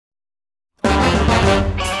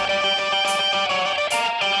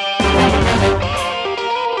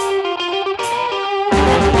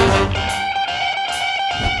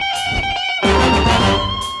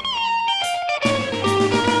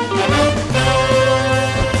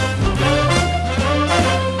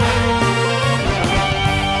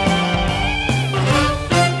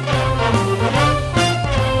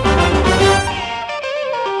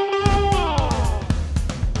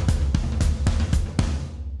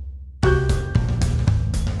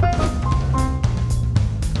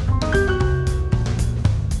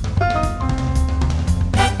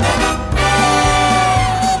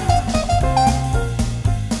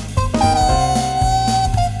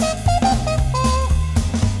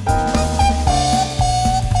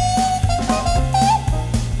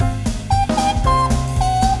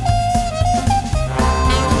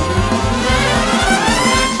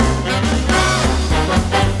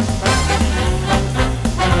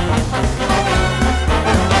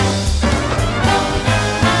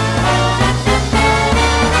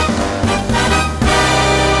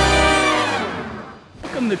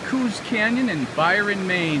Canyon in Byron,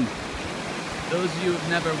 Maine. Those of you who have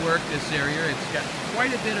never worked this area, it's got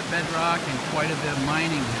quite a bit of bedrock and quite a bit of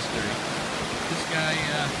mining history. This guy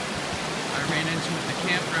I ran into at the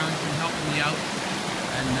campground, he's been helping me out,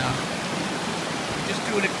 and just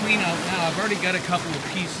doing a clean out now. I've already got a couple of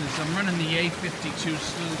pieces. I'm running the A52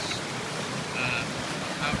 sluice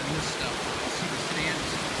out in this stuff. See the stands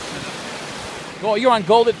set up. Well, you're on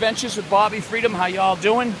Gold Adventures with Bobby Freedom. How y'all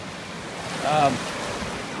doing?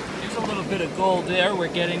 There's a little bit of gold there we're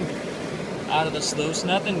getting out of the sluice.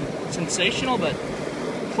 Nothing sensational, but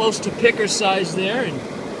close to picker size there. And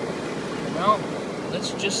well,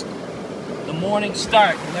 let's just the morning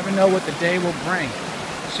start. You never know what the day will bring.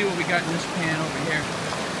 Let's see what we got in this pan over here.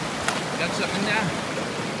 Got something there?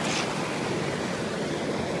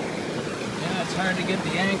 Yeah, it's hard to get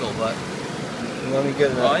the angle, but let me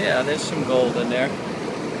get it. Oh yeah, there's some gold in there.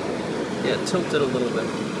 Yeah, tilted a little bit.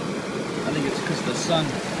 I think it's because of the sunshine.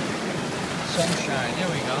 There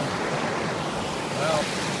we go. Well,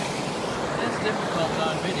 it's difficult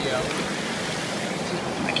on video.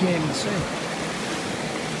 I can't even see.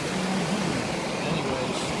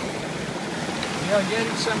 Anyways, yeah,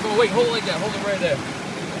 getting some gold. Wait, hold it like that. Hold it right there.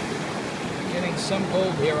 Getting some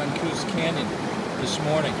gold here on Coos Canyon this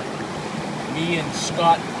morning. Me and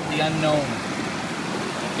Scott, the unknown.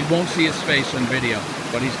 You won't see his face on video,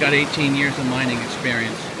 but he's got 18 years of mining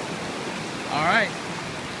experience. All right.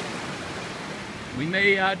 We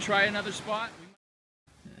may try another spot.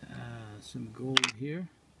 Some gold here.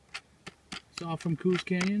 It's all from Coos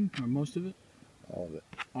Canyon, or most of it? All of it.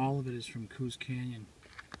 All of it is from Coos Canyon.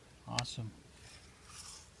 Awesome.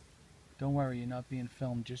 Don't worry, you're not being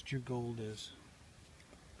filmed, just your gold is.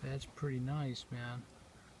 That's pretty nice, man.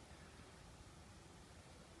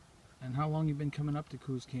 And how long you been coming up to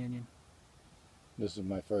Coos Canyon? This is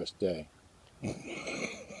my first day.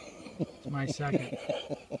 It's my second.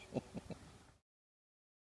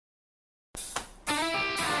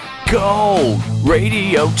 Gold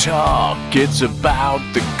Radio Talk, it's about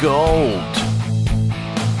the gold.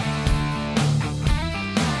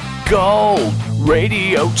 Gold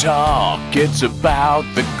Radio Talk, it's about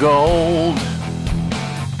the gold.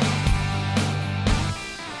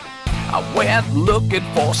 I went looking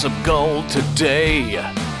for some gold today,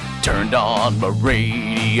 turned on my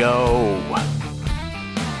radio.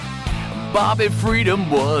 Bobby Freedom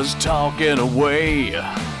was talking away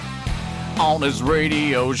on his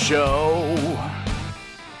radio show.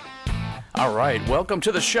 All right, welcome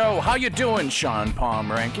to the show. How you doing, Sean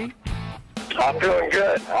Pomeranke? I'm doing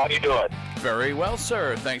good. How you doing? Very well,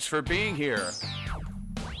 sir. Thanks for being here.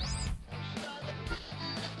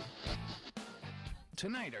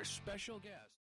 Tonight, our special guest.